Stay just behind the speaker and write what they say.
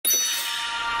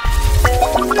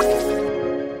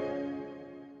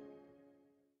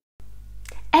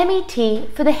MET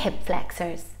for the hip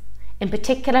flexors, in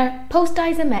particular Post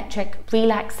Isometric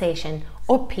Relaxation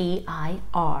or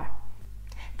PIR.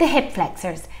 The hip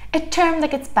flexors, a term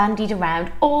that gets bandied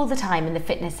around all the time in the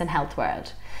fitness and health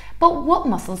world. But what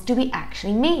muscles do we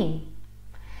actually mean?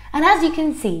 And as you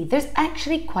can see, there's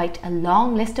actually quite a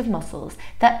long list of muscles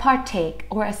that partake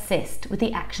or assist with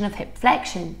the action of hip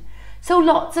flexion. So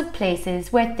lots of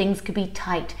places where things could be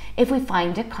tight if we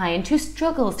find a client who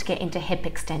struggles to get into hip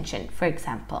extension, for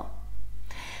example.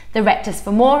 The rectus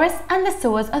femoris and the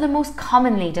psoas are the most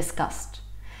commonly discussed.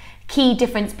 Key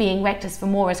difference being rectus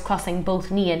femoris crossing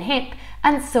both knee and hip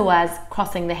and psoas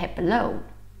crossing the hip below.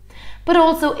 But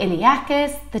also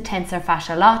iliacus, the tensor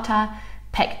fascia lata,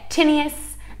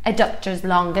 pectineus, adductors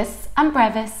longus and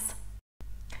brevis,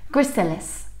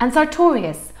 gracilis and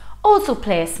sartorius also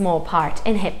play a small part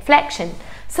in hip flexion,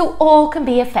 so all can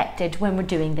be affected when we're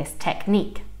doing this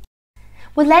technique.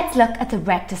 Well, let's look at the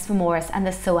rectus femoris and the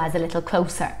psoas a little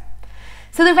closer.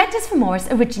 So the rectus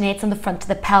femoris originates on the front of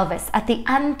the pelvis at the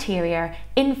anterior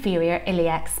inferior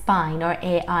iliac spine, or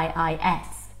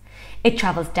AIIS. It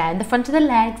travels down the front of the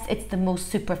legs, it's the most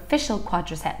superficial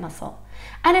quadricep muscle,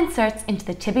 and inserts into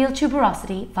the tibial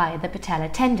tuberosity via the patella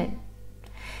tendon.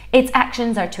 Its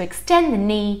actions are to extend the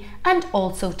knee and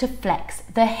also to flex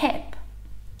the hip.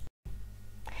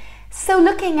 So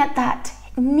looking at that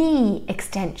knee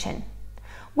extension,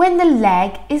 when the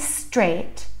leg is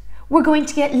straight, we're going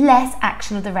to get less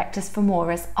action of the rectus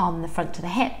femoris on the front of the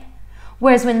hip.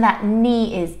 Whereas when that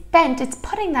knee is bent, it's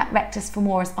putting that rectus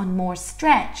femoris on more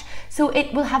stretch, so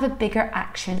it will have a bigger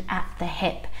action at the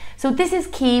hip. So this is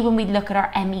key when we look at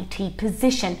our MET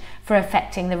position for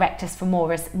affecting the rectus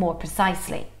femoris more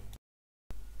precisely.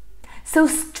 So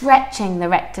stretching the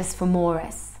rectus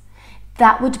femoris,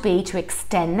 that would be to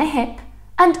extend the hip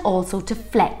and also to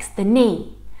flex the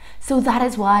knee. So that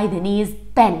is why the knee is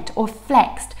bent or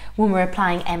flexed when we're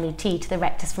applying MET to the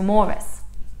rectus femoris.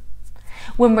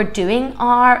 When we're doing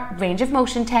our range of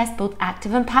motion test, both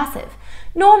active and passive,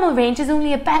 normal range is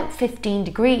only about 15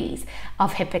 degrees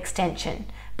of hip extension,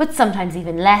 but sometimes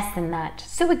even less than that.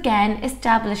 So again,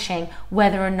 establishing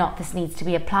whether or not this needs to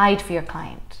be applied for your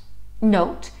client.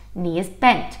 Note, knee is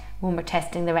bent when we're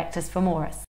testing the rectus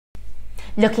femoris.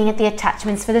 Looking at the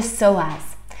attachments for the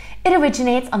psoas, it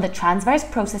originates on the transverse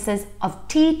processes of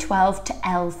T12 to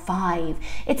L5.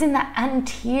 It's in the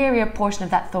anterior portion of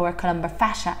that thoracolumbar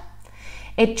fascia.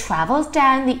 It travels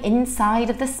down the inside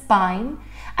of the spine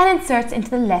and inserts into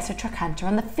the lesser trochanter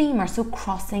on the femur, so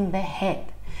crossing the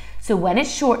hip. So when it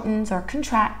shortens or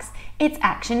contracts, its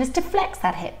action is to flex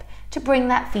that hip, to bring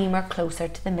that femur closer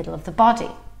to the middle of the body.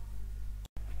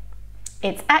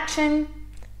 Its action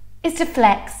is to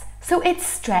flex, so its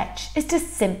stretch is to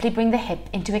simply bring the hip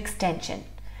into extension.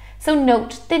 So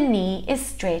note the knee is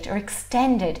straight or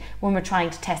extended when we're trying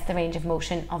to test the range of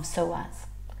motion of psoas.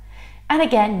 And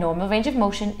again, normal range of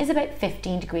motion is about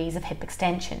 15 degrees of hip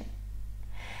extension.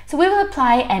 So we will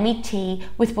apply MET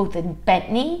with both a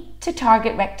bent knee to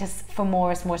target rectus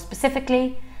femoris more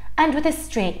specifically, and with a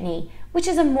straight knee, which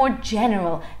is a more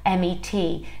general MET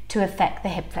to affect the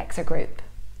hip flexor group.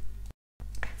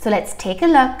 So let's take a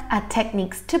look at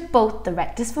techniques to both the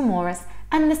rectus femoris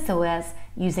and the psoas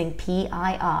using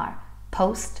PIR,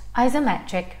 Post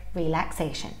Isometric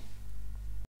Relaxation.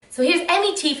 So here's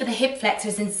MET for the hip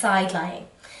flexors in side lying.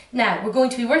 Now we're going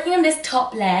to be working on this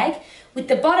top leg with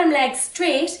the bottom leg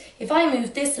straight. If I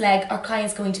move this leg, our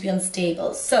client's going to be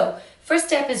unstable. So first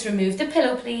step is remove the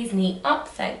pillow, please. Knee up,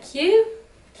 thank you.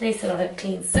 Place it on a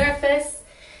clean surface.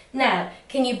 Now,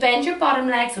 can you bend your bottom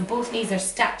leg so both knees are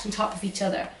stacked on top of each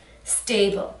other?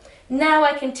 Stable. Now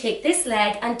I can take this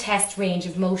leg and test range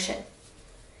of motion.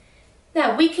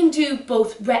 Now we can do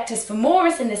both rectus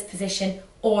femoris in this position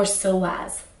or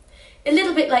psoas. A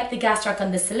little bit like the gastroc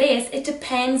on the soleus, it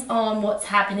depends on what's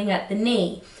happening at the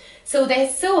knee. So the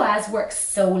psoas works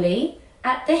solely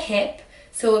at the hip.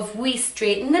 So if we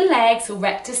straighten the leg, so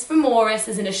rectus femoris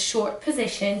is in a short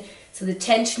position, so the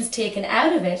tension's taken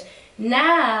out of it,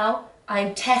 now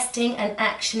I'm testing and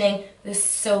actioning the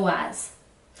psoas.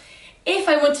 If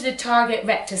I wanted to target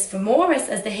rectus femoris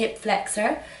as the hip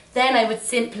flexor, then I would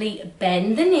simply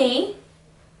bend the knee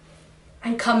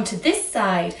and come to this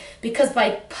side, because by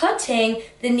putting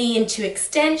the knee into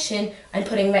extension, I'm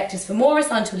putting rectus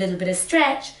femoris onto a little bit of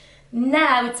stretch.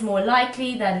 Now it's more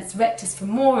likely that it's rectus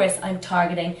femoris I'm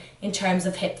targeting in terms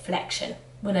of hip flexion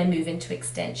when I move into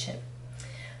extension.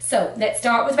 So let's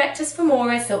start with rectus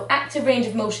femoris. So active range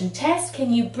of motion test.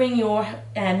 Can you bring your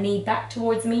knee back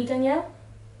towards me, Danielle?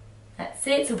 That's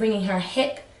it. So bringing her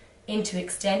hip into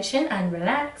extension and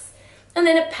relax. And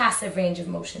then a passive range of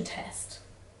motion test.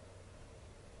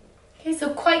 Okay,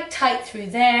 so quite tight through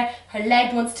there. Her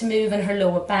leg wants to move and her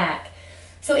lower back.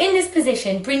 So in this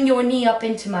position, bring your knee up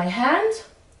into my hand.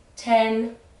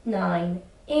 10, 9,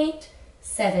 8,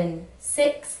 7,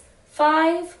 6,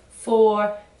 5,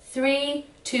 4, 3,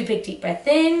 2 big deep breath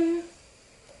in,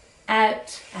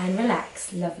 out and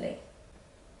relax. Lovely.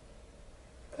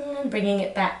 And bringing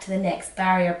it back to the next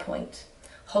barrier point.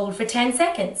 Hold for 10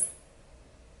 seconds.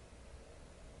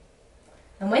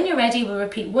 And when you're ready, we'll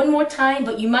repeat one more time,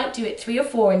 but you might do it 3 or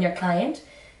 4 in your client.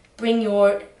 Bring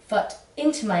your foot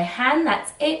into my hand,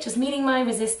 that's it, just meeting my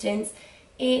resistance.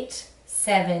 8,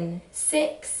 7,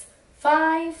 6,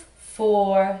 5,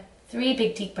 4, 3,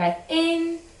 big deep breath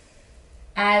in,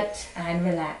 out and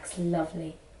relax.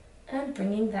 Lovely. And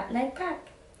bringing that leg back.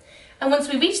 And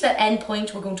once we reach that end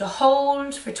point, we're going to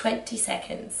hold for 20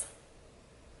 seconds.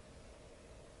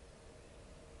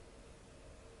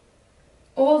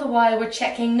 All the while we're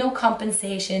checking no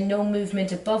compensation, no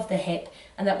movement above the hip,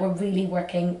 and that we're really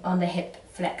working on the hip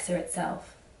flexor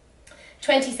itself.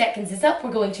 20 seconds is up,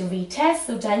 we're going to retest.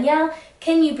 So Danielle,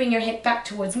 can you bring your hip back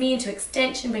towards me into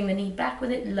extension, bring the knee back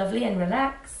with it, lovely, and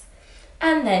relax.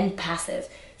 And then passive.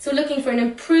 So looking for an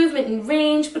improvement in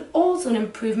range, but also an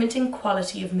improvement in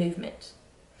quality of movement.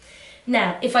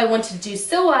 Now, if I wanted to do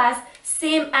psoas,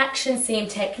 same action, same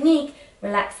technique,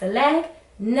 relax the leg.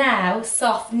 Now,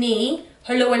 soft knee,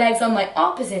 her lower leg's on my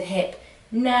opposite hip.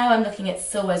 Now I'm looking at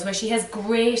psoas, where she has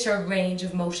greater range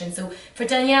of motion. So for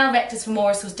Danielle, rectus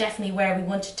femoris was definitely where we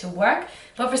wanted to work,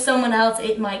 but for someone else,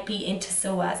 it might be into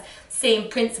psoas. Same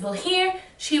principle here.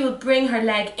 She will bring her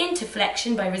leg into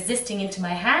flexion by resisting into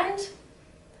my hand,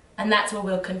 and that's where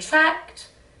we'll contract.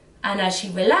 And as she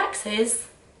relaxes,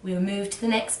 we'll move to the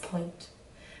next point.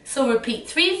 So repeat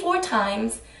 3 or 4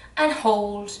 times and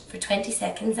hold for 20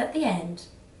 seconds at the end.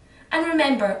 And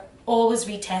remember, always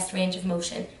retest range of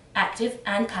motion, active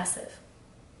and passive.